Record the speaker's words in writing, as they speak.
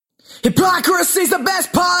Hypocrisy's the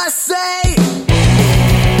best policy.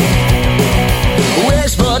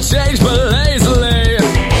 Wish for change but lazily.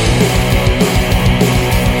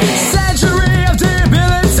 Century of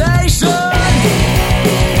debilitation.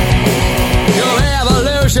 Your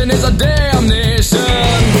evolution is a damnation.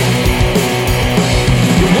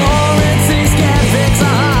 Warranties can't fix a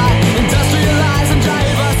heart. Industrialize and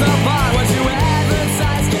drive us apart. What you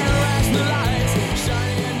advertise can't rationalize.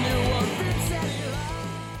 Shining a new one fits any light.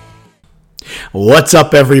 What's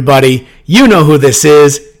up, everybody? You know who this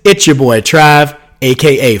is. It's your boy Trav,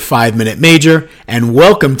 aka 5 Minute Major, and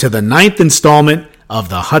welcome to the 9th installment of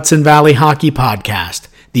the Hudson Valley Hockey Podcast,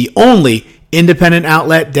 the only independent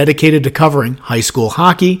outlet dedicated to covering high school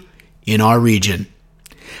hockey in our region.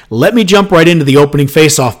 Let me jump right into the opening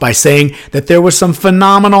faceoff by saying that there was some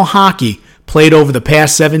phenomenal hockey played over the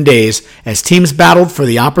past 7 days as teams battled for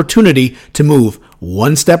the opportunity to move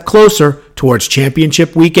one step closer towards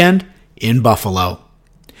championship weekend in Buffalo.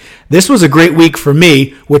 This was a great week for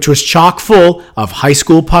me, which was chock full of high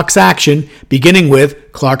school pucks action, beginning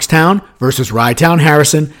with Clarkstown versus Rytown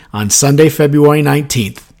Harrison on Sunday, February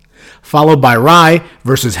 19th, followed by Rye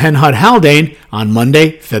versus Hen Hut Haldane on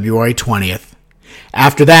Monday, February 20th.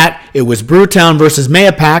 After that, it was Brewtown versus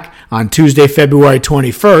Mayapack on Tuesday, February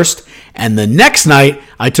 21st, and the next night,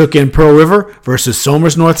 I took in Pearl River versus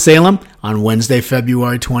Somers North Salem on Wednesday,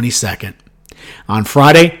 February 22nd. On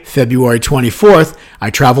Friday, February 24th,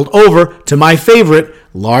 I traveled over to my favorite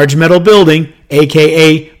large metal building,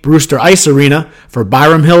 aka Brewster Ice Arena, for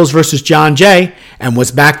Byram Hills versus John Jay, and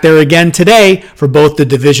was back there again today for both the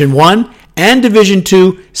Division I and Division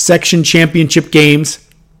II section championship games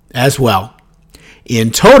as well.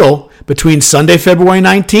 In total, between Sunday, February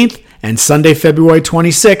 19th and Sunday, February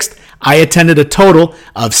 26th, I attended a total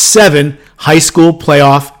of 7 high school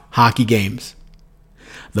playoff hockey games.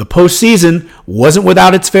 The postseason wasn't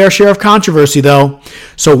without its fair share of controversy, though.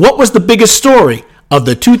 So what was the biggest story of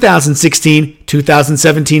the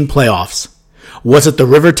 2016-2017 playoffs? Was it the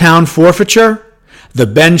Rivertown forfeiture? The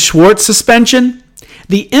Ben Schwartz suspension?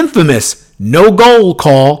 The infamous no-goal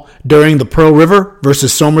call during the Pearl River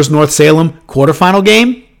versus Somers North Salem quarterfinal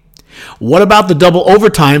game? What about the double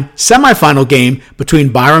overtime semifinal game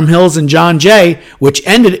between Byram Hills and John Jay, which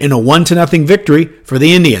ended in a 1-0 victory for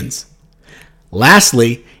the Indians?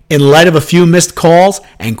 Lastly, in light of a few missed calls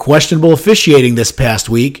and questionable officiating this past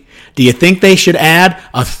week, do you think they should add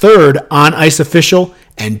a third on-ice official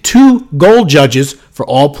and 2 goal judges for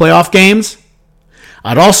all playoff games?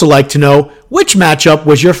 I'd also like to know which matchup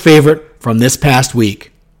was your favorite from this past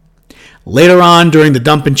week. Later on during the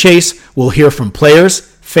Dump and Chase, we'll hear from players,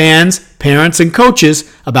 fans, parents, and coaches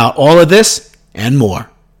about all of this and more.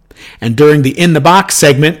 And during the In the Box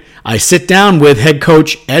segment, I sit down with head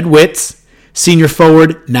coach Ed Witz, senior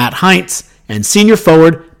forward Nat Heinz, and senior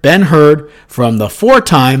forward Ben Hurd from the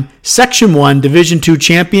 4-time Section 1 Division II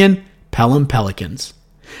champion Pelham Pelicans.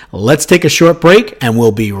 Let's take a short break and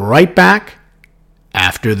we'll be right back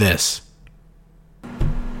after this.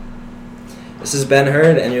 This is Ben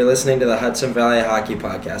Hurd and you're listening to the Hudson Valley Hockey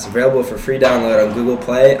Podcast, available for free download on Google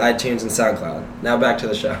Play, iTunes, and SoundCloud. Now back to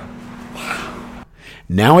the show.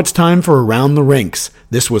 Now it's time for Around the Rinks.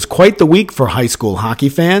 This was quite the week for high school hockey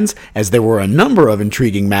fans, as there were a number of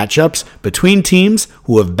intriguing matchups between teams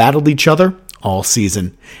who have battled each other all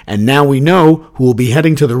season. And now we know who will be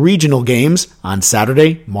heading to the regional games on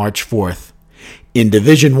Saturday, March 4th. In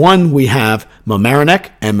Division I, we have Mamaroneck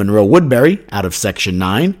and Monroe Woodbury out of Section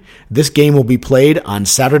 9. This game will be played on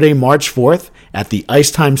Saturday, March 4th at the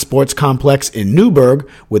Icetime Sports Complex in Newburgh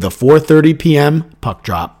with a 4:30 p.m. puck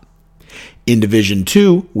drop. In Division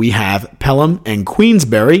II, we have Pelham and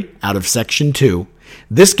Queensbury out of Section 2.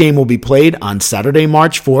 This game will be played on Saturday,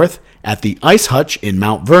 March 4th at the Ice Hutch in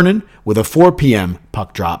Mount Vernon with a 4 p.m.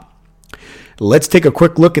 puck drop. Let's take a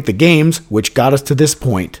quick look at the games which got us to this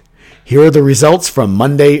point. Here are the results from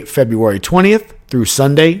Monday, February 20th through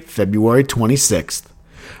Sunday, February 26th.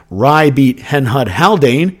 Rye beat Hen Hut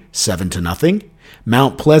Haldane 7-0.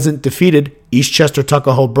 Mount Pleasant defeated Eastchester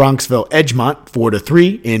Tuckahoe Bronxville Edgemont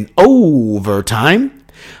 4-3 in overtime.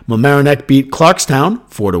 Mamaroneck beat Clarkstown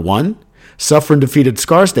 4-1. Suffern defeated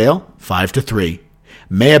Scarsdale 5-3.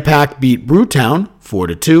 Mayapack beat Brewtown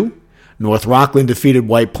 4-2. North Rockland defeated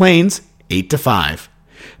White Plains 8-5.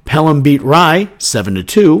 Pelham beat Rye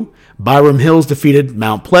 7-2. Byram Hills defeated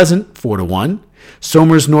Mount Pleasant 4-1.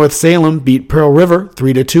 Somers North Salem beat Pearl River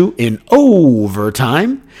 3-2 in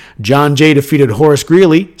overtime. John Jay defeated Horace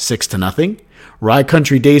Greeley 6-0. Rye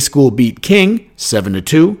Country Day School beat King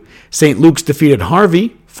 7-2. St. Luke's defeated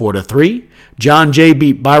Harvey 4-3. John Jay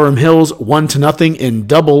beat Byram Hills 1-0 in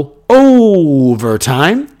double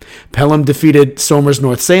overtime. Pelham defeated Somers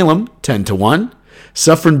North Salem 10-1.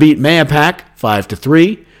 Suffern beat Mayapack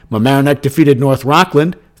 5-3. Mamaroneck defeated North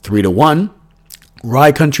Rockland 3-1.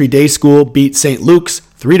 Rye Country Day School beat St. Luke's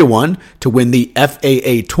 3-1 to win the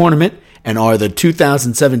FAA tournament and are the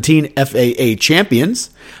 2017 FAA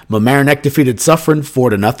champions. Mamaroneck defeated Suffern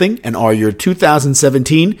 4-0 and are your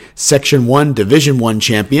 2017 Section 1 Division 1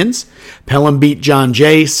 champions. Pelham beat John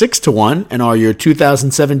Jay 6-1 and are your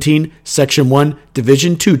 2017 Section 1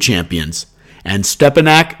 Division 2 champions. And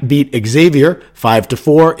Stepinac beat Xavier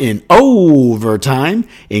 5-4 in overtime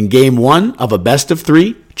in Game 1 of a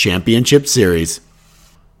best-of-3 championship series.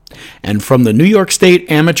 And from the New York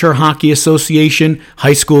State Amateur Hockey Association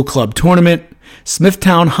High School Club Tournament,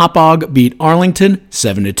 Smithtown Hauppauge beat Arlington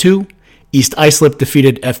 7-2. East Islip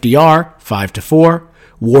defeated FDR 5-4.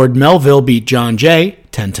 Ward Melville beat John Jay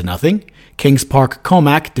 10-0. Kings Park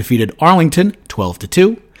Comac defeated Arlington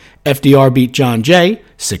 12-2. FDR beat John Jay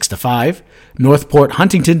 6-5. Northport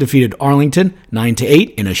Huntington defeated Arlington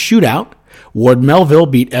 9-8 in a shootout. Ward Melville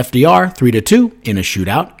beat FDR 3-2 in a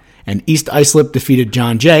shootout. And East Islip defeated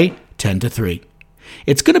John Jay 10-3.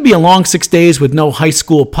 It's going to be a long 6 days with no high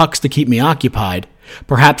school pucks to keep me occupied.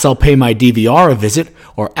 Perhaps I'll pay my DVR a visit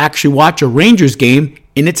or actually watch a Rangers game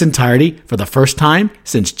in its entirety for the first time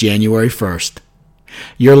since January 1st.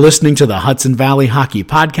 You're listening to the Hudson Valley Hockey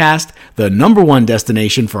Podcast, the #1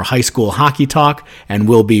 destination for high school hockey talk, and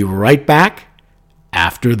we'll be right back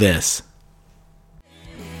after this.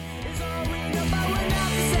 It's all we know, but we're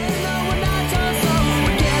not the same. No, we're not told so we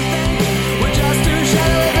can't think. We're just too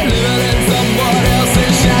shallow and living in someone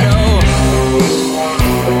else's shadow.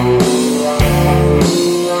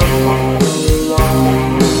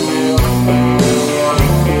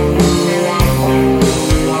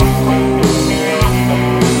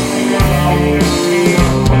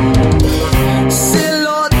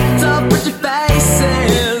 Silhouettes of pretty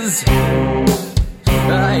faces.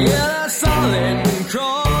 I hear a solid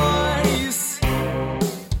Christ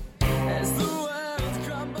as the world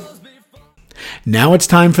crumbles before. Now it's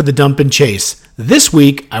time for the dump and chase. This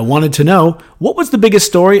week, I wanted to know, what was the biggest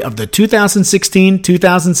story of the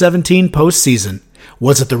 2016-2017 postseason?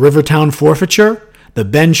 Was it the Rivertown forfeiture, the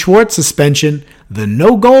Ben Schwartz suspension, the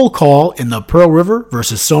no-goal call in the Pearl River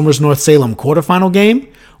versus Somers North Salem quarterfinal game,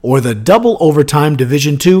 or the double overtime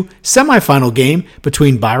Division II semifinal game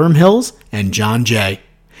between Byram Hills and John Jay?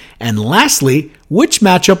 And lastly, which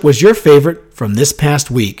matchup was your favorite from this past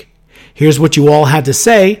week? Here's what you all had to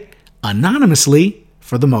say, anonymously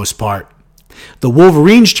for the most part. The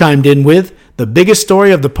Wolverines chimed in with, the biggest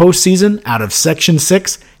story of the postseason out of Section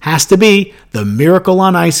 6 has to be the Miracle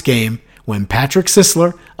on Ice game when Patrick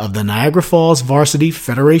Sisler of the Niagara Falls Varsity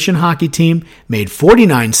Federation Hockey Team made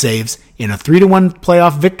 49 saves in a 3-1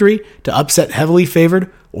 playoff victory to upset heavily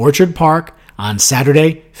favored Orchard Park on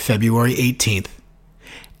Saturday, February 18th.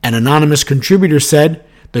 An anonymous contributor said,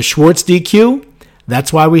 the Schwartz DQ?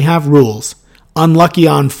 That's why we have rules. Unlucky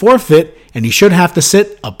on forfeit, and he should have to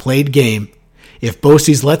sit a played game. If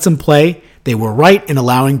Bosse's lets him play, they were right in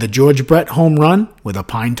allowing the George Brett home run with a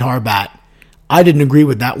pine tar bat. I didn't agree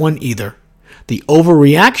with that one either. The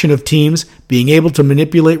overreaction of teams being able to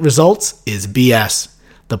manipulate results is BS.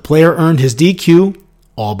 The player earned his DQ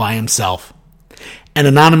all by himself. An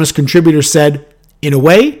anonymous contributor said, in a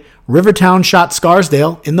way, Rivertown shot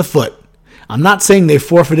Scarsdale in the foot. I'm not saying they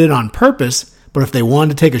forfeited on purpose, but if they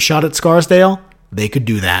wanted to take a shot at Scarsdale, they could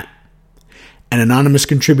do that. An anonymous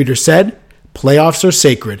contributor said, playoffs are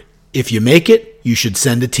sacred. If you make it, you should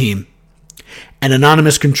send a team. An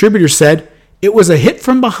anonymous contributor said, it was a hit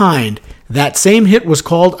from behind. That same hit was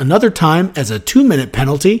called another time as a 2-minute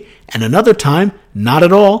penalty and another time not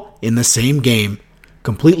at all in the same game.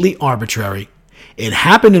 Completely arbitrary. It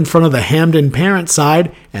happened in front of the Hamden parent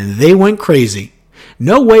side and they went crazy.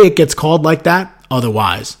 No way it gets called like that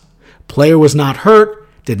otherwise. Player was not hurt,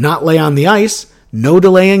 did not lay on the ice, no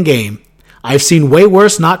delay in game. I've seen way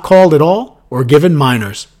worse not called at all or given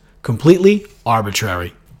minors. Completely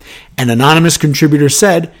arbitrary. An anonymous contributor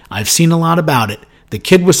said, I've seen a lot about it. The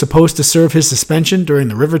kid was supposed to serve his suspension during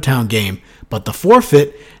the Rivertown game, but the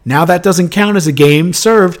forfeit, now that doesn't count as a game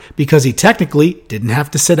served because he technically didn't have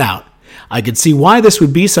to sit out. I could see why this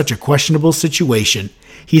would be such a questionable situation.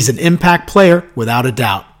 He's an impact player without a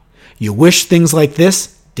doubt. You wish things like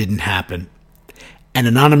this didn't happen. An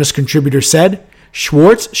anonymous contributor said,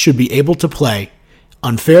 Schwartz should be able to play.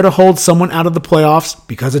 Unfair to hold someone out of the playoffs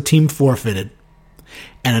because a team forfeited.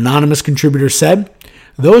 An anonymous contributor said,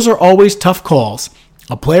 those are always tough calls.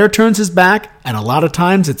 A player turns his back, and a lot of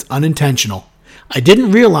times it's unintentional. I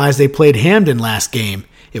didn't realize they played Hamden last game.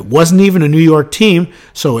 It wasn't even a New York team,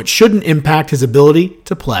 so it shouldn't impact his ability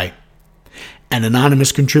to play. An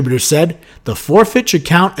anonymous contributor said, the forfeit should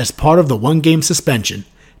count as part of the one-game suspension.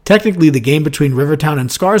 Technically, the game between Rivertown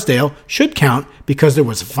and Scarsdale should count because there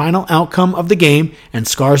was a final outcome of the game and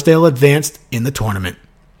Scarsdale advanced in the tournament.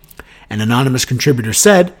 An anonymous contributor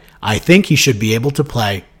said, I think he should be able to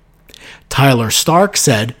play. Tyler Stark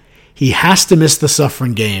said, he has to miss the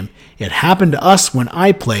Suffern game. It happened to us when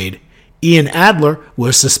I played. Ian Adler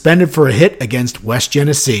was suspended for a hit against West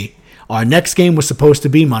Genesee. Our next game was supposed to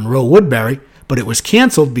be Monroe-Woodbury, but it was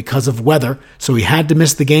canceled because of weather, so he had to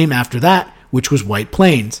miss the game after that, which was White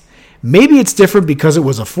Plains. Maybe it's different because it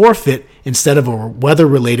was a forfeit instead of a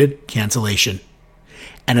weather-related cancellation.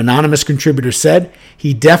 An anonymous contributor said,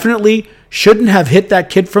 he definitely shouldn't have hit that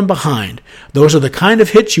kid from behind. Those are the kind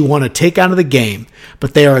of hits you want to take out of the game,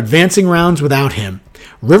 but they are advancing rounds without him.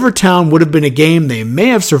 Rivertown would have been a game they may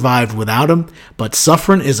have survived without him, but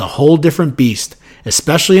Suffern is a whole different beast,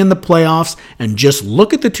 especially in the playoffs, and just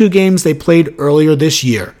look at the two games they played earlier this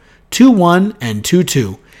year, 2-1 and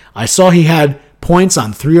 2-2. I saw he had points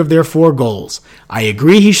on 3 of their 4 goals. I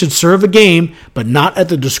agree he should serve a game, but not at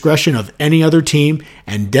the discretion of any other team,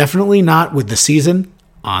 and definitely not with the season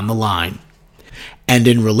on the line. And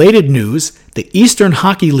in related news, the Eastern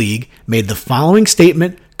Hockey League made the following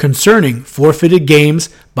statement concerning forfeited games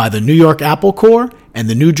by the New York Apple Corps and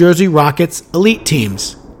the New Jersey Rockets elite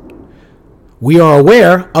teams. We are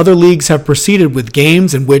aware other leagues have proceeded with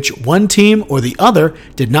games in which one team or the other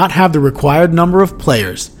did not have the required number of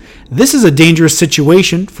players. This is a dangerous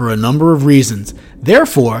situation for a number of reasons.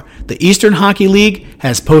 Therefore, the Eastern Hockey League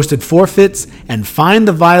has posted forfeits and fined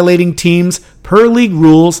the violating teams per league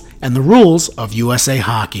rules and the rules of USA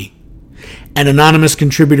Hockey. An anonymous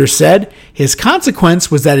contributor said his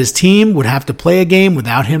consequence was that his team would have to play a game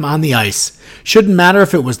without him on the ice. Shouldn't matter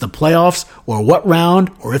if it was the playoffs or what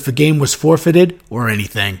round or if a game was forfeited or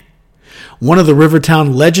anything. One of the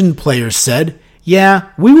Rivertown Legend players said, yeah,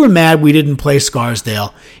 we were mad we didn't play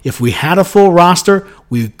Scarsdale. If we had a full roster,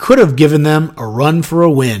 we could have given them a run for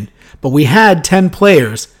a win. But we had 10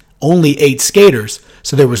 players, only 8 skaters,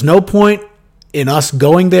 so there was no point in us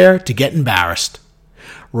going there to get embarrassed.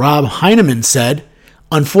 Rob Heineman said,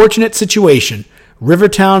 unfortunate situation.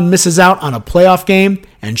 Rivertown misses out on a playoff game,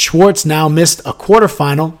 and Schwartz now missed a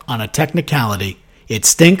quarterfinal on a technicality. It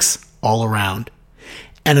stinks all around.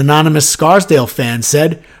 An anonymous Scarsdale fan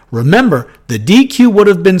said, remember, the DQ would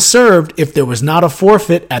have been served if there was not a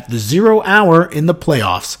forfeit at the 0 hour in the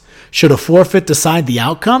playoffs. Should a forfeit decide the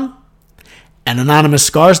outcome? An anonymous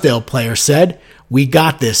Scarsdale player said, we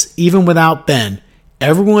got this even without Ben.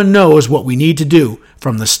 Everyone knows what we need to do.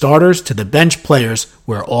 From the starters to the bench players,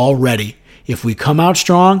 we're all ready. If we come out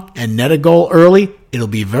strong and net a goal early, it'll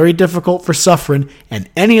be very difficult for Suffern and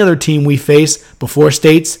any other team we face before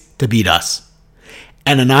states to beat us.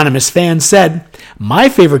 An anonymous fan said, my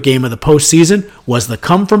favorite game of the postseason was the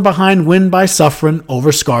come-from-behind win by Suffern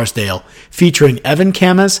over Scarsdale, featuring Evan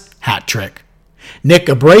Kama's hat trick. Nick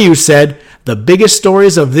Abreu said, the biggest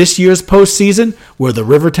stories of this year's postseason were the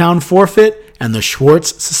Rivertown forfeit and the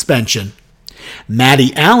Schwartz suspension.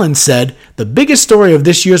 Matty Allen said, the biggest story of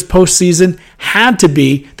this year's postseason had to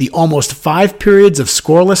be the almost 5 periods of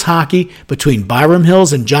scoreless hockey between Byram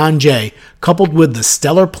Hills and John Jay, coupled with the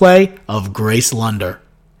stellar play of Grace Lunder.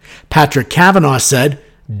 Patrick Kavanaugh said,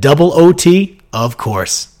 double OT, of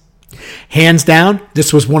course. Hands down,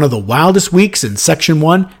 this was one of the wildest weeks in Section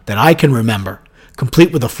 1 that I can remember,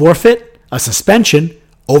 complete with a forfeit, a suspension,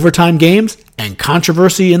 overtime games, and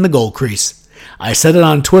controversy in the goal crease. I said it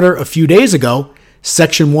on Twitter a few days ago,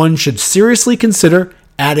 Section 1 should seriously consider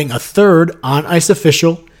adding a 3rd on-ice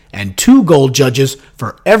official and 2 goal judges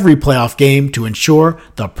for every playoff game to ensure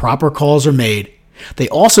the proper calls are made. They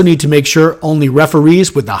also need to make sure only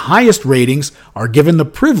referees with the highest ratings are given the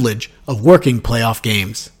privilege of working playoff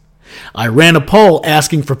games. I ran a poll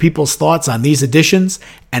asking for people's thoughts on these additions,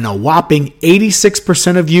 and a whopping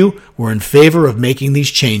 86% of you were in favor of making these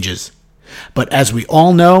changes. But as we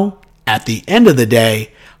all know, at the end of the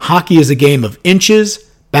day, hockey is a game of inches,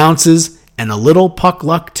 bounces, and a little puck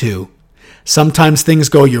luck too. Sometimes things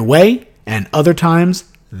go your way, and other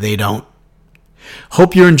times they don't.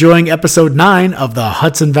 Hope you're enjoying episode 9 of the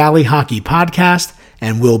Hudson Valley Hockey Podcast,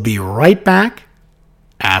 and we'll be right back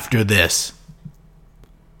after this.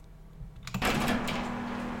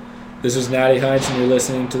 This is Natty Heinz, and you're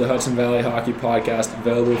listening to the Hudson Valley Hockey Podcast,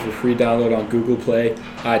 available for free download on Google Play,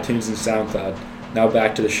 iTunes, and SoundCloud. Now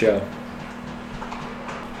back to the show.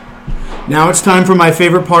 Now it's time for my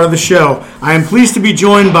favorite part of the show. I am pleased to be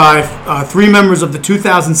joined by 3 members of the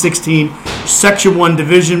 2016 Section 1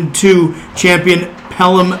 Division II champion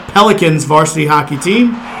Pelham Pelicans varsity hockey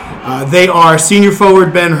team. They are senior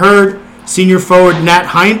forward Ben Hurd, senior forward Nat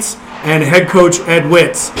Heinz, and head coach Ed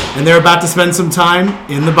Witz, and they're about to spend some time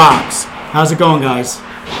in the box. How's it going, guys?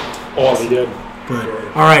 Awesome. Good. Good.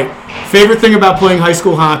 All right. Favorite thing about playing high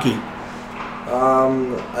school hockey?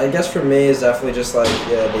 I guess for me, it's definitely just like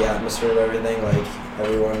the atmosphere of everything. Like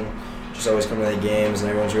everyone just always coming to the games, and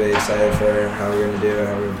everyone's really excited for how we're gonna do,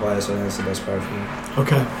 how we're gonna play. So that's the best part for me.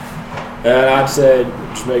 Okay. And I'd say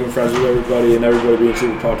just making friends with everybody and everybody being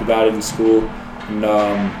able to talk about it in school and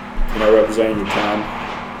representing your town.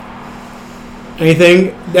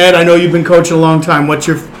 Anything, Ed? I know you've been coaching a long time. What's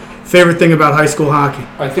your favorite thing about high school hockey?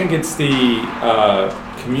 I think it's the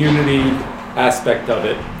community aspect of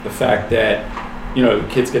it. The fact that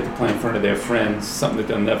kids get to play in front of their friends, something that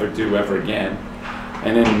they'll never do ever again.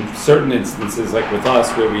 And in certain instances, like with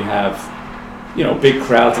us, where we have big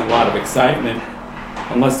crowds and a lot of excitement,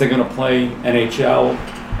 unless they're going to play NHL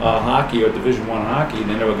hockey or Division I hockey,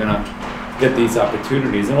 they're never going to get these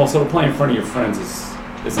opportunities. And also to play in front of your friends is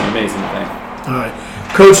an amazing thing. All right.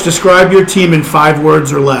 Coach, describe your team in 5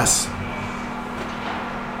 words or less.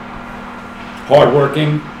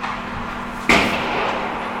 Hardworking,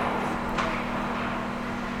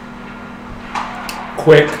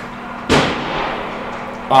 quick,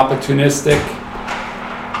 opportunistic,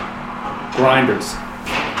 grinders.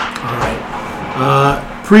 All right.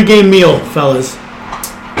 Pre-game meal, fellas.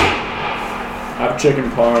 I have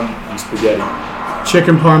chicken parm and spaghetti.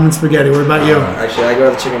 Chicken parm and spaghetti. What about you? Actually, I go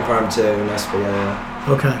with chicken parm too, not spaghetti.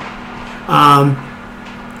 Okay.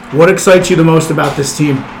 What excites you the most about this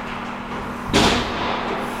team?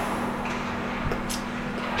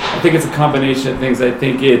 I think it's a combination of things. I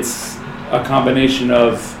think it's a combination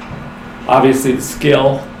of obviously the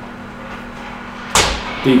skill,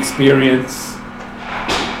 the experience,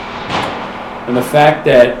 and the fact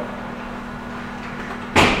that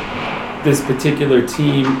this particular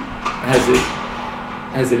team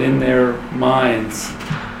has it in their minds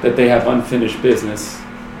that they have unfinished business.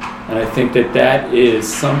 And I think that is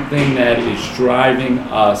something that is driving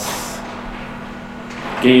us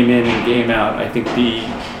game in and game out. I think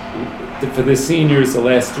for the seniors, the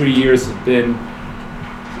last 3 years have been,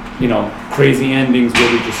 crazy endings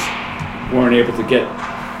where we just weren't able to get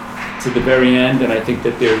to the very end. And I think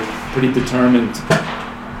that they're pretty determined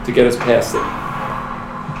to get us past it.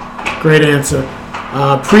 Great answer.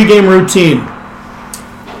 Pre-game routine.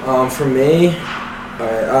 For me,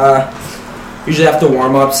 usually after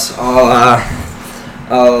warm-ups,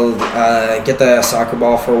 I'll get the soccer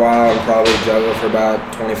ball for a while and probably juggle for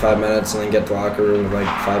about 25 minutes and then get to the locker room with like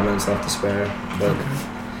 5 minutes left to spare. But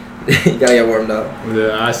you gotta get warmed up.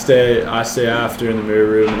 Yeah, I stay after in the mirror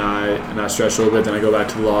room and I stretch a little bit. Then I go back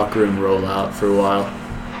to the locker room, roll out for a while.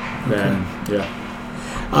 Then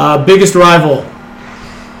Biggest rival.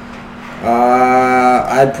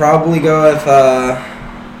 I'd probably go with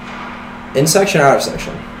in section, out of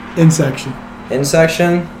section. In section. In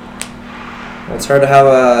section. Well, it's hard to have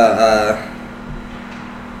a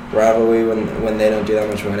rivalry when they don't do that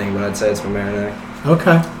much winning, but I'd say it's Mamaroneck.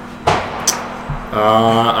 Okay.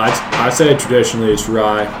 I'd say traditionally it's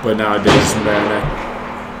Rye, but nowadays it's Mamaroneck.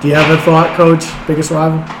 Do you have a thought, Coach? Biggest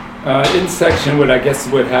rival? In section would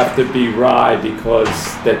have to be Rye because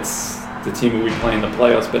that's the team we play in the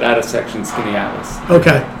playoffs, but out of section, Skinny Atlas.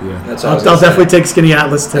 Okay. Yeah. That's what I was I'll gonna definitely say. take Skinny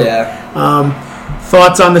Atlas too. Yeah.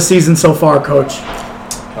 Thoughts on the season so far, Coach?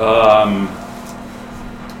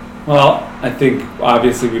 Well, I think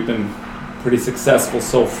obviously we've been pretty successful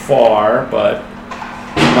so far, but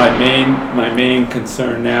my main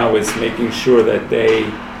concern now is making sure that they,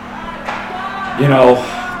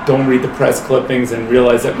 don't read the press clippings and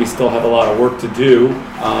realize that we still have a lot of work to do.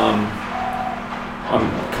 I'm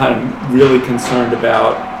kind of really concerned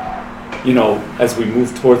about, as we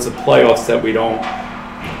move towards the playoffs, that we don't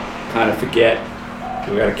kind of forget.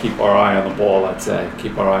 We got to keep our eye on the ball, I'd say.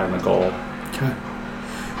 Keep our eye on the goal. Okay.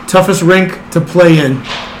 Toughest rink to play in?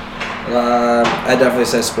 I'd definitely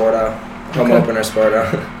say Sporto. Home Okay. opener Sporto.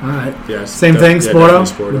 All right. Yes. Same thing, Sporto?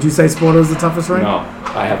 Definitely Sporto. Would you say Sporto is the toughest rink? No,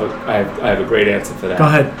 I have a great answer for that. Go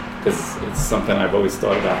ahead. Because it's something I've always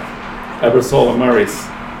thought about. Ebersol and Murray's.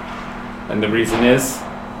 And the reason is,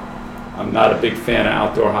 I'm not a big fan of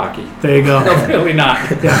outdoor hockey. There you go. I'm really not.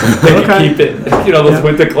 Yeah. Then you Okay. keep it. Those Yeah.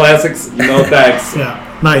 winter classics, no thanks. Yeah.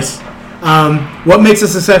 Nice. What makes a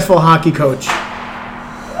successful hockey coach?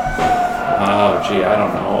 Oh, gee, I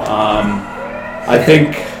don't know. I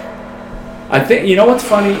think, what's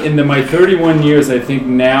funny? In my 31 years, I think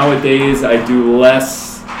nowadays I do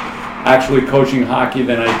less actually coaching hockey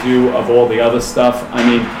than I do of all the other stuff. I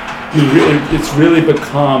mean, it's really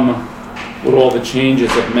become, with all the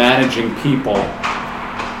changes of managing people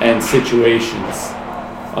and situations,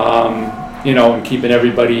 and keeping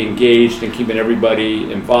everybody engaged and keeping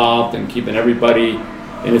everybody involved and keeping everybody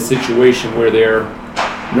in a situation where they're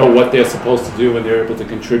know what they're supposed to do and they're able to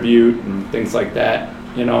contribute and things like that.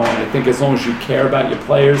 And I think as long as you care about your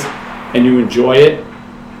players and you enjoy it,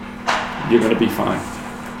 you're going to be fine.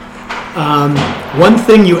 One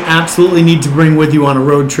thing you absolutely need to bring with you on a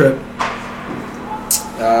road trip.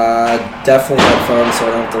 Definitely headphones, so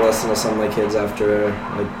I don't have to listen to some of my kids after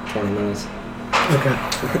like 20 minutes. Okay.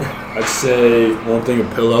 I'd say one thing,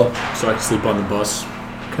 a pillow, so I can sleep on the bus.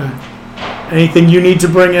 Okay. Anything you need to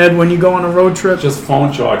bring, Ed, when you go on a road trip? Just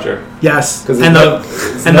phone charger. Yes. 'Cause And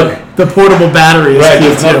the portable battery is Right, key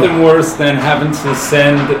there's too. nothing worse than having to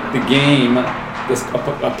send the game,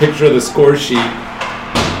 a picture of the score sheet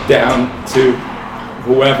down to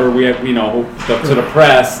whoever we have, to the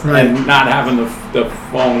press, Right. and not having the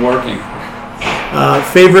phone working.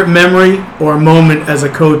 Favorite memory or moment as a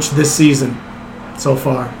coach this season so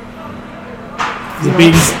far? Is it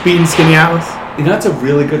beating Skinny Atlas? That's a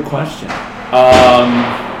really good question.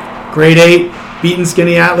 Grade 8, beating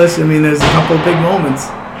Skinny Atlas. I mean, there's a couple of big moments.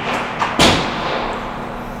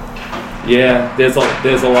 Yeah, there's a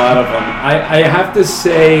lot of them. I have to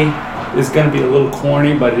say, it's going to be a little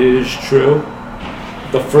corny, but it is true.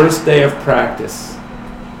 The first day of practice,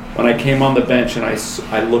 when I came on the bench and I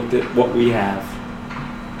looked at what we have,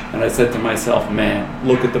 and I said to myself, man,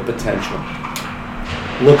 look at the potential.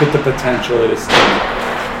 Look at the potential of this team.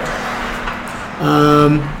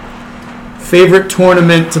 Favorite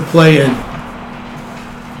tournament to play in?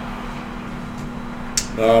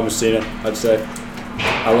 Messina, I'd say.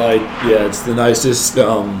 It's the nicest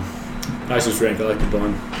rink. I like the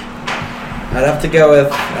Bun. I'd have to go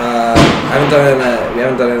with, we haven't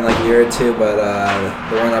done it in like a year or two, but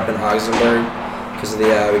the one up in Augsburg, because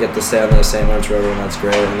we get to stay on the St. Lawrence River, and that's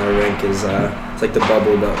great, and the rink is, it's like the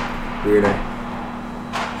bubble, but weirder.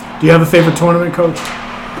 Do you have a favorite tournament, Coach?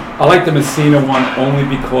 I like the Messina one only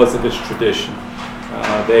because of its tradition.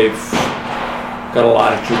 They've got a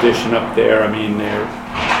lot of tradition up there. I mean,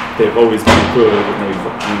 they've always been good,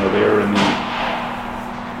 and they're in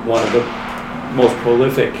one of the most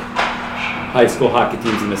prolific high school hockey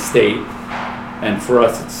teams in the state. And for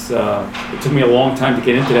us, it took me a long time to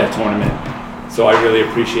get into that tournament, so I really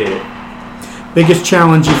appreciate it. Biggest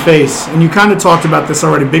challenge you face, and you kind of talked about this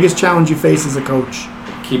already. Biggest challenge you face as a coach?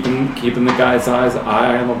 Keeping the guys' eyes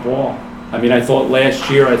on the ball. I mean, I thought last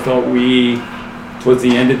year, towards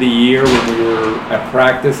the end of the year when we were at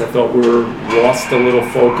practice, I thought we lost a little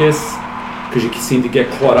focus because you seem to get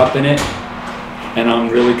caught up in it. And I'm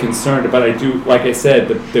really concerned. But I do, like I said,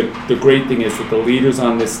 the great thing is that the leaders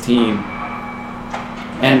on this team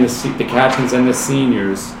and the captains and the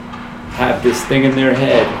seniors have this thing in their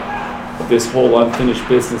head, this whole unfinished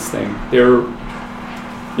business thing. They're,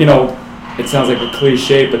 it sounds like a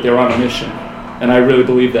cliche, but they're on a mission. And I really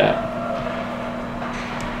believe that.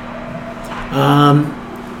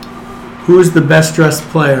 Who's the best dressed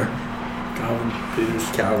player? Calvin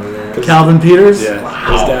Peters. Calvin, yeah. Calvin Peters? Yeah.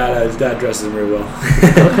 Wow. His dad dresses him really well.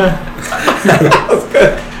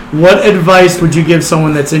 Okay. What advice would you give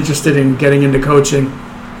someone that's interested in getting into coaching?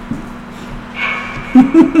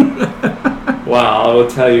 Wow, I will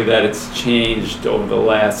tell you that it's changed over the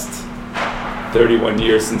last 31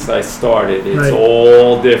 years since I started. It's Right.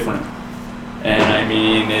 all different. And I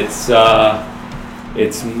mean,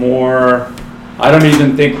 it's more, I don't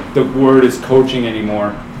even think the word is coaching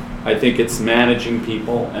anymore. I think it's managing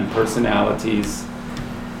people and personalities.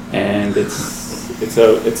 And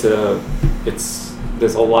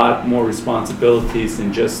there's a lot more responsibilities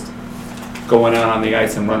than just going out on the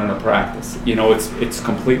ice and running a practice. It's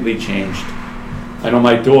completely changed. I know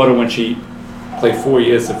my daughter, when she played 4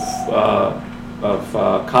 years of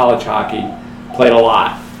college hockey, played a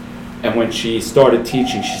lot. And when she started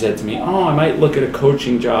teaching, she said to me, "Oh, I might look at a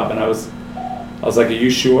coaching job." And I was like, "Are you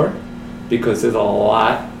sure?" Because there's a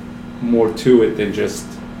lot more to it than just,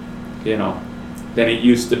 than it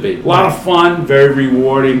used to be. A lot of fun, very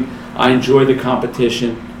rewarding. I enjoy the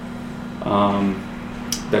competition.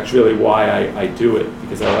 That's really why I do it,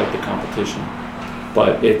 because I like the competition.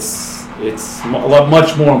 But it's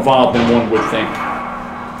much more involved than one would think.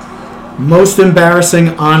 Most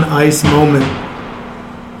embarrassing on ice moment?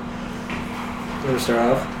 You want to start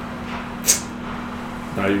off?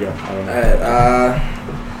 No, you go. I don't know. Alright,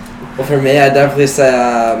 well, for me, I'd definitely say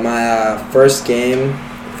my first game,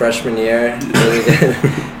 freshman year,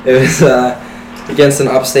 it was against an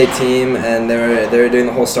upstate team, and they were doing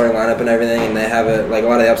the whole starting lineup and everything, and they have it, like a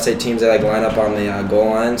lot of the upstate teams, they line up on the goal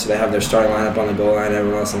line, so they have their starting lineup on the goal line,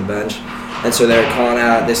 everyone else on the bench. And so they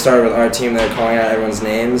started with our team, they were calling out everyone's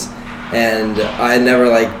names, and I had never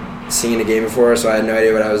seen a game before, so I had no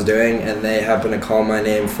idea what I was doing, and they happened to call my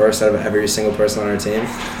name first out of every single person on our team.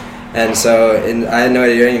 And so I had no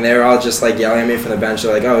idea, and they were all just like yelling at me from the bench.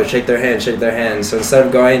 They're like, "Oh, shake their hand, shake their hand." So instead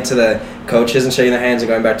of going to the coaches and shaking their hands and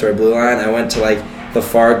going back to our blue line, I went to like the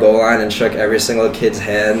far goal line and shook every single kid's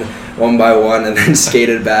hand one by one, and then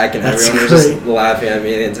skated back, and That's everyone was great. just laughing at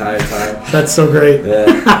me the entire time. That's so great.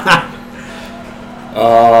 Yeah.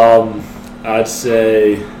 I'd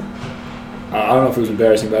say I don't know if it was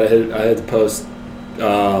embarrassing, but I hit the post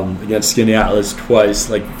against Skinny Atlas twice,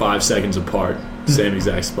 like 5 seconds apart, same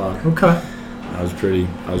exact spot. Okay. I was pretty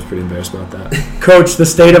embarrassed about that. Coach, the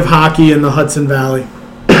state of hockey in the Hudson Valley.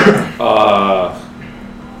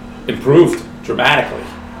 Improved dramatically.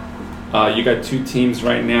 You got 2 teams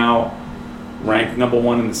right now ranked number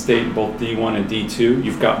 1 in the state in both D1 and D2.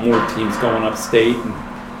 You've got more teams going upstate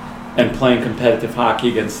and playing competitive hockey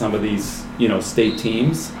against some of these, state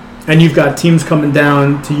teams. And you've got teams coming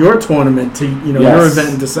down to your tournament, to your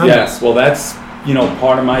event in December. Yes, well, that's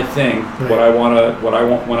part of my thing. Right. What I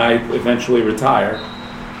want when I eventually retire,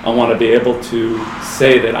 I want to be able to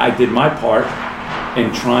say that I did my part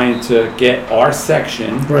in trying to get our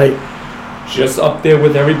section Right. just up there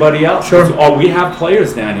with everybody else. Sure. Oh, we have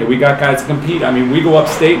players down here. We got guys to compete. I mean, we go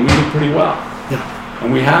upstate and we do pretty well. Yeah.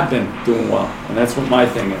 And we have been doing well. And that's what my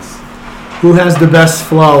thing is. Who has the best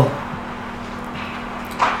flow?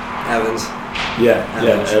 Evans. Yeah,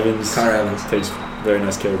 Evans. Evans Connor Evans. takes very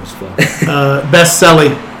nice care of his flow. Best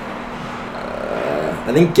celly?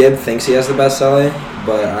 I think Gibb thinks he has the best celly,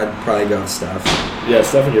 but I'd probably go with Steph. Yeah,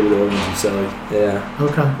 Stephen gave it to Evans and Sally. Yeah.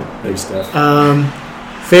 Okay. Big Steph.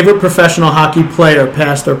 Favorite professional hockey player,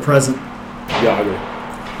 past or present? Yager.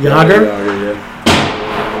 Yager? Yager, yeah.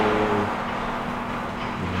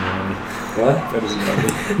 What? That is another.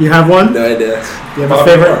 You have one? No idea. You have a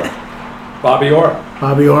favorite? Bobby Orr.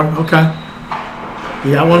 Bobby Orr? Okay.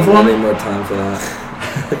 You got one for I me? need more time for that.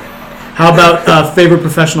 How about favorite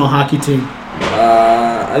professional hockey team?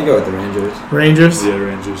 I'd go with the Rangers. Rangers? Yeah,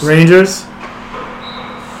 Rangers. Rangers?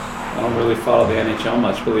 I don't really follow the NHL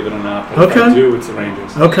much, believe it or not. But if Okay. I do, it's the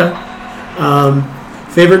Rangers. Okay.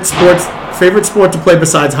 Favorite sport to play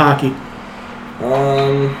besides hockey?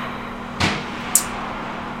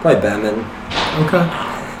 Probably badminton. Okay.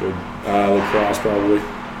 Good. Lacrosse, probably.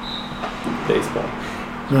 Baseball.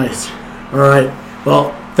 Nice. All right.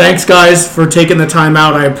 Well, thanks, guys, for taking the time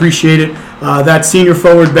out. I appreciate it. That's senior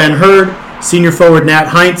forward Ben Hurd, senior forward Nat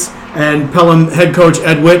Heinz, and Pelham head coach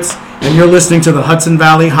Ed Witz, and you're listening to the Hudson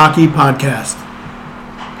Valley Hockey Podcast.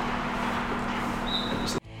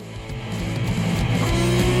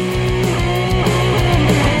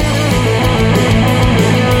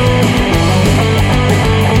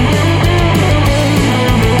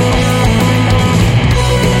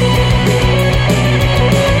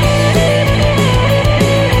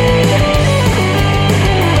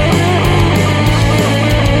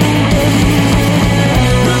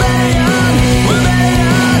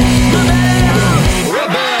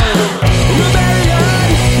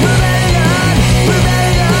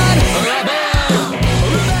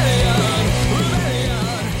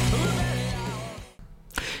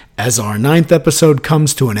 As our 9th episode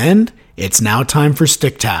comes to an end, it's now time for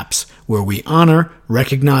Stick Taps, where we honor,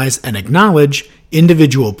 recognize, and acknowledge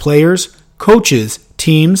individual players, coaches,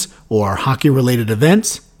 teams, or hockey-related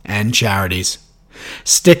events and charities.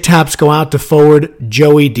 Stick Taps go out to forward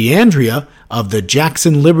Joey DeAndrea of the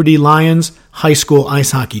Jackson Liberty Lions high school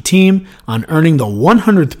ice hockey team on earning the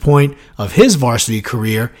 100th point of his varsity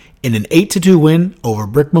career in an 8-2 win over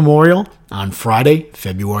Brick Memorial on Friday,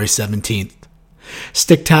 February 17th.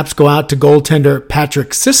 Stick taps go out to goaltender Patrick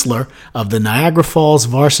Sisler of the Niagara Falls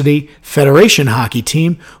Varsity Federation hockey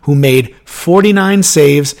team, who made 49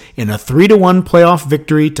 saves in a 3-1 playoff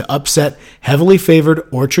victory to upset heavily favored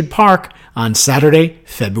Orchard Park on Saturday,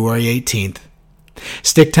 February 18th.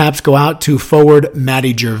 Stick taps go out to forward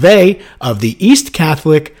Maddie Gervais of the East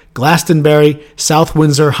Catholic Glastonbury South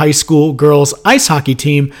Windsor High School girls ice hockey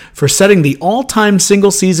team for setting the all-time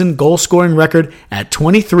single-season goal-scoring record at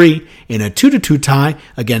 23 in a 2-2 tie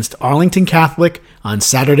against Arlington Catholic on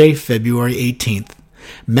Saturday, February 18th.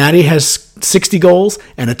 Maddie has 60 goals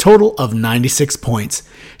and a total of 96 points.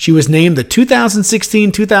 She was named the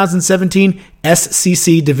 2016-2017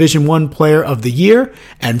 SCC Division I Player of the Year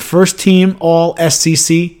and First Team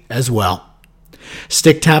All-SCC as well.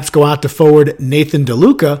 Stick taps go out to forward Nathan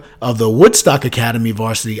DeLuca of the Woodstock Academy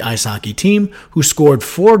varsity ice hockey team, who scored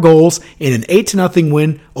 4 goals in an 8-0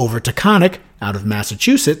 win over Taconic out of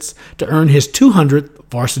Massachusetts to earn his 200th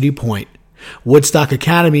varsity point. Woodstock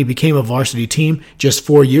Academy became a varsity team just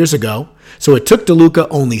 4 years ago, so it took DeLuca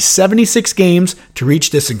only 76 games to reach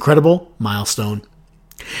this incredible milestone.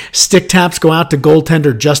 Stick taps go out to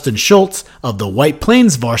goaltender Justin Schultz of the White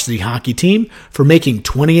Plains varsity hockey team for making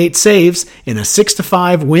 28 saves in a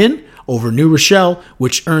 6-5 win over New Rochelle,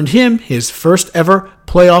 which earned him his first ever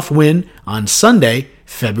playoff win on Sunday,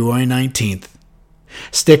 February 19th.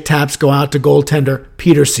 Stick taps go out to goaltender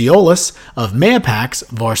Peter Ciolis of Mayapac's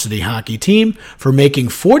varsity hockey team for making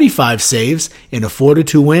 45 saves in a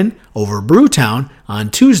 4-2 win over Brewtown on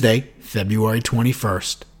Tuesday, February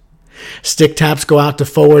 21st. Stick taps go out to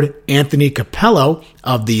forward Anthony Capello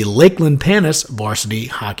of the Lakeland Panis varsity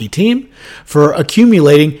hockey team for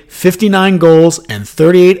accumulating 59 goals and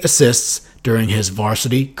 38 assists during his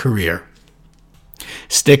varsity career.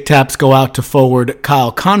 Stick taps go out to forward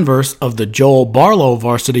Kyle Converse of the Joel Barlow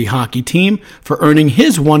varsity hockey team for earning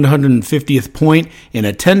his 150th point in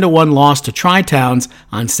a 10-1 loss to Tri-Towns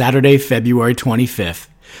on Saturday, February 25th.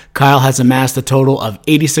 Kyle has amassed a total of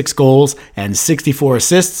 86 goals and 64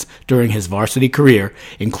 assists during his varsity career,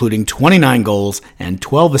 including 29 goals and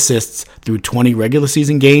 12 assists through 20 regular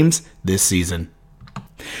season games this season.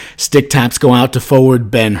 Stick taps go out to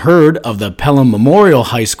forward Ben Hurd of the Pelham Memorial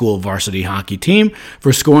High School varsity hockey team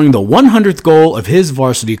for scoring the 100th goal of his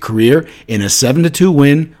varsity career in a 7-2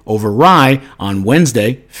 win over Rye on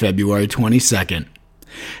Wednesday, February 22nd.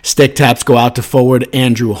 Stick taps go out to forward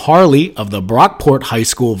Andrew Harley of the Brockport High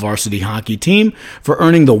School varsity hockey team for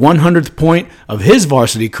earning the 100th point of his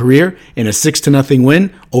varsity career in a 6-0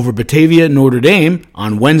 win over Batavia Notre Dame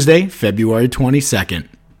on Wednesday, February 22nd.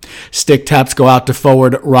 Stick taps go out to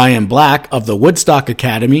forward Ryan Black of the Woodstock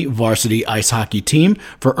Academy varsity ice hockey team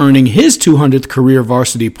for earning his 200th career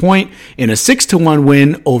varsity point in a 6-1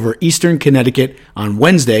 win over Eastern Connecticut on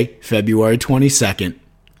Wednesday, February 22nd.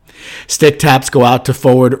 Stick taps go out to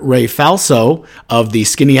forward Ray Falso of the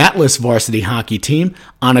Skinny Atlas varsity hockey team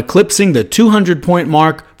on eclipsing the 200-point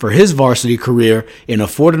mark for his varsity career in a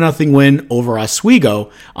 4-0 win over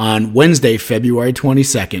Oswego on Wednesday, February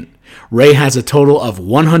 22nd. Ray has a total of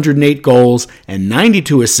 108 goals and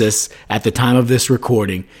 92 assists at the time of this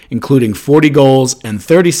recording, including 40 goals and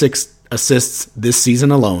 36 assists this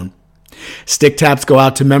season alone. Stick taps go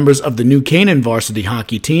out to members of the New Canaan varsity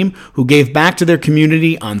hockey team who gave back to their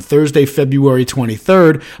community on Thursday, February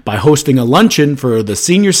 23rd by hosting a luncheon for the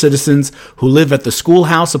senior citizens who live at the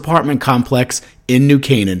Schoolhouse apartment complex in New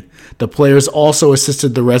Canaan. The players also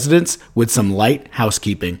assisted the residents with some light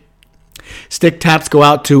housekeeping. Stick taps go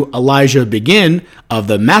out to Elijah Begin of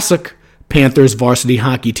the Massac Panthers varsity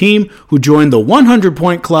hockey team who joined the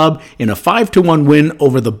 100-point club in a 5-1 win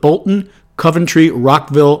over the Bolton Coventry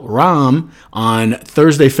Rockville Ram on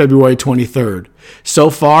Thursday, February 23rd. So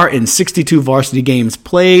far, in 62 varsity games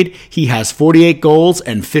played, he has 48 goals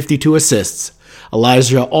and 52 assists.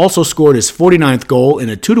 Elijah also scored his 49th goal in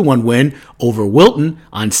a 2-1 win over Wilton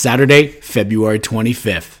on Saturday, February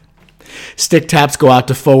 25th. Stick taps go out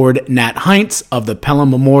to forward Nat Heinz of the Pelham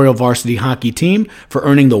Memorial varsity hockey team for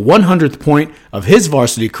earning the 100th point of his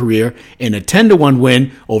varsity career in a 10-1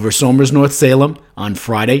 win over Somers North Salem on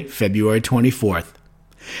Friday, February 24th.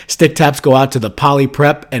 Stick taps go out to the Poly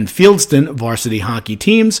Prep and Fieldston varsity hockey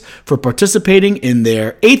teams for participating in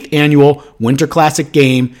their 8th annual Winter Classic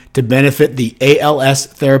game to benefit the ALS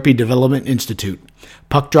Therapy Development Institute.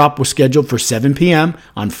 Puck drop was scheduled for 7 p.m.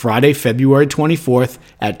 on Friday, February 24th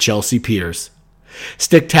at Chelsea Piers.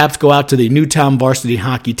 Stick taps go out to the Newtown varsity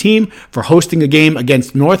hockey team for hosting a game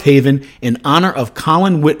against North Haven in honor of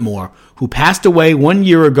Colin Whitmore, who passed away 1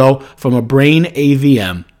 year ago from a brain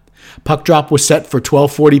AVM. Puck drop was set for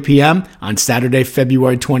 12:40 p.m. on Saturday,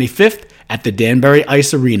 February 25th at the Danbury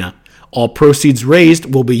Ice Arena. All proceeds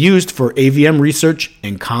raised will be used for AVM research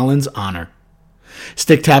in Colin's honor.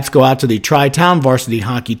 Stick taps go out to the Tri-Town varsity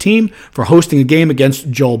hockey team for hosting a game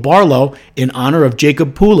against Joel Barlow in honor of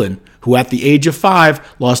Jacob Poulin, who at the age of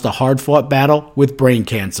 5 lost a hard-fought battle with brain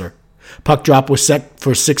cancer. Puck drop was set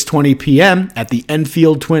for 6:20 p.m. at the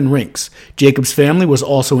Enfield Twin Rinks. Jacob's family was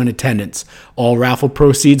also in attendance. All raffle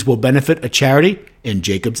proceeds will benefit a charity in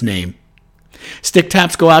Jacob's name. Stick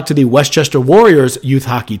taps go out to the Westchester Warriors youth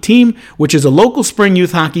hockey team, which is a local spring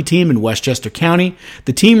youth hockey team in Westchester County.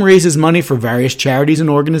 The team raises money for various charities and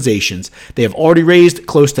organizations. They have already raised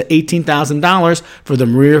close to $18,000 for the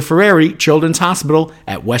Maria Ferreri Children's Hospital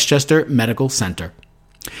at Westchester Medical Center.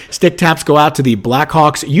 Stick taps go out to the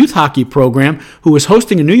Blackhawks youth hockey program, who is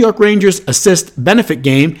hosting a New York Rangers assist benefit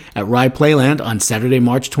game at Rye Playland on Saturday,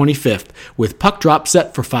 March 25th, with puck drop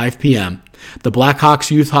set for 5 p.m. The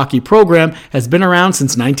Blackhawks youth hockey program has been around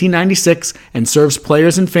since 1996 and serves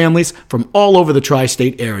players and families from all over the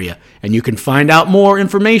tri-state area. And you can find out more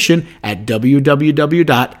information at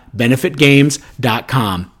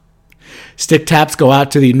www.benefitgames.com. Stick taps go out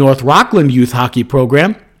to the North Rockland youth hockey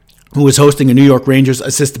program, who is hosting a New York Rangers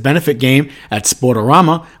assist benefit game at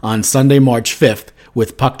Sportorama on Sunday, March 5th,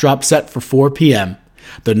 with puck drop set for 4 p.m.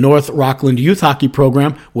 The North Rockland Youth Hockey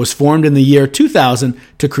Program was formed in the year 2000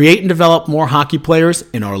 to create and develop more hockey players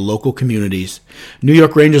in our local communities. New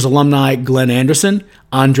York Rangers alumni Glenn Anderson,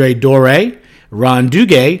 Andre Dore, Ron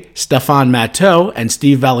Duguay, Stefan Matteau, and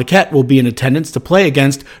Steve Valiquette will be in attendance to play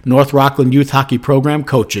against North Rockland Youth Hockey Program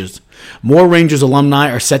coaches. More Rangers alumni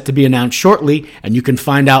are set to be announced shortly, and you can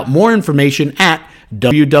find out more information at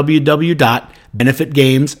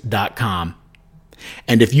www.benefitgames.com.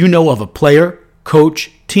 And if you know of a player,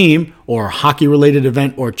 coach, team, or hockey-related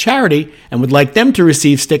event or charity and would like them to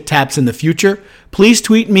receive stick taps in the future, please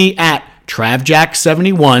tweet me at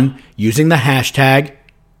TravJack71 using the hashtag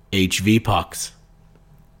HVPucks.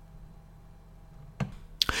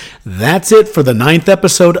 That's it for the 9th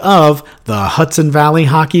episode of the Hudson Valley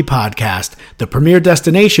Hockey Podcast, the premier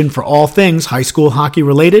destination for all things high school hockey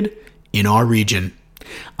related in our region.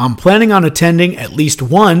 I'm planning on attending at least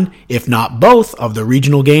one, if not both, of the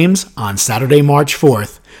regional games on Saturday, March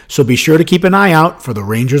 4th, so be sure to keep an eye out for the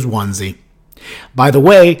Rangers onesie. By the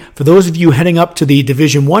way, for those of you heading up to the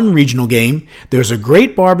Division I regional game, there's a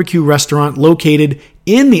great barbecue restaurant located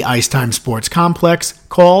in the Icetime Sports Complex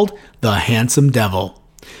called the Handsome Devil.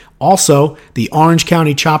 Also, the Orange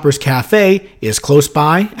County Choppers Cafe is close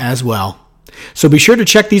by as well. So be sure to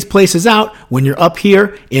check these places out when you're up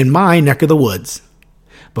here in my neck of the woods.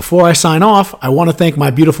 Before I sign off, I want to thank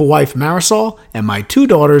my beautiful wife Marisol and my 2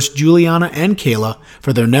 daughters Juliana and Kayla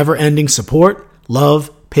for their never-ending support,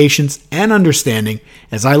 love, patience, and understanding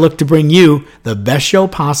as I look to bring you the best show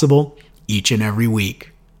possible each and every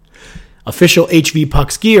week. Official HV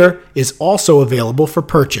Pucks gear is also available for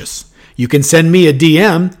purchase. You can send me a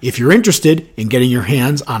DM if you're interested in getting your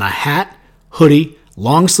hands on a hat, hoodie,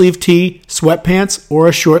 long sleeve tee, sweatpants, or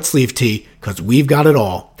a short sleeve tee, because we've got it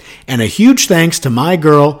all. And a huge thanks to my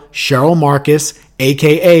girl, Cheryl Marcus,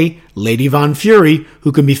 aka Lady Von Fury,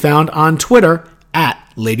 who can be found on Twitter at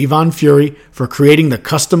Lady Von Fury, for creating the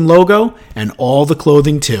custom logo and all the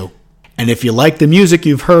clothing too. And if you like the music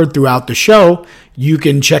you've heard throughout the show, you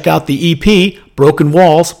can check out the EP Broken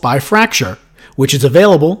Walls by Fracture, which is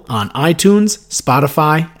available on iTunes,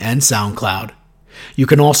 Spotify, and SoundCloud. You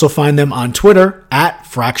can also find them on Twitter at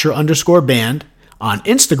Fracture_band, on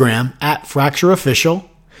Instagram at FractureOfficial,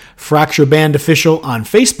 Fracture Band Official on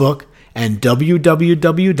Facebook, and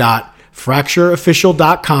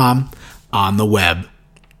www.fractureofficial.com on the web.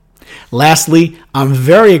 Lastly, I'm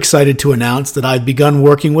very excited to announce that I've begun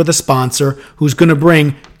working with a sponsor who's going to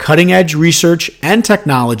bring cutting-edge research and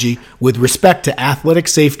technology with respect to athletic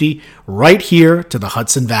safety right here to the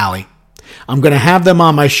Hudson Valley. I'm going to have them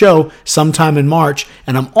on my show sometime in March,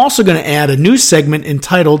 and I'm also going to add a new segment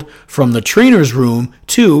entitled From the Trainer's Room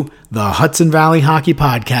to the Hudson Valley Hockey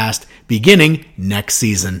Podcast beginning next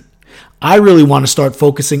season. I really want to start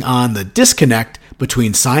focusing on the disconnect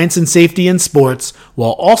between science and safety in sports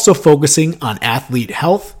while also focusing on athlete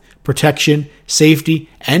health, protection, safety,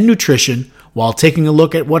 and nutrition while taking a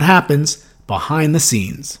look at what happens behind the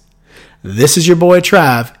scenes. This is your boy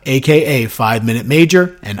Trav, aka 5 Minute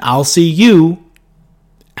Major, and I'll see you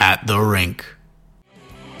at the rink.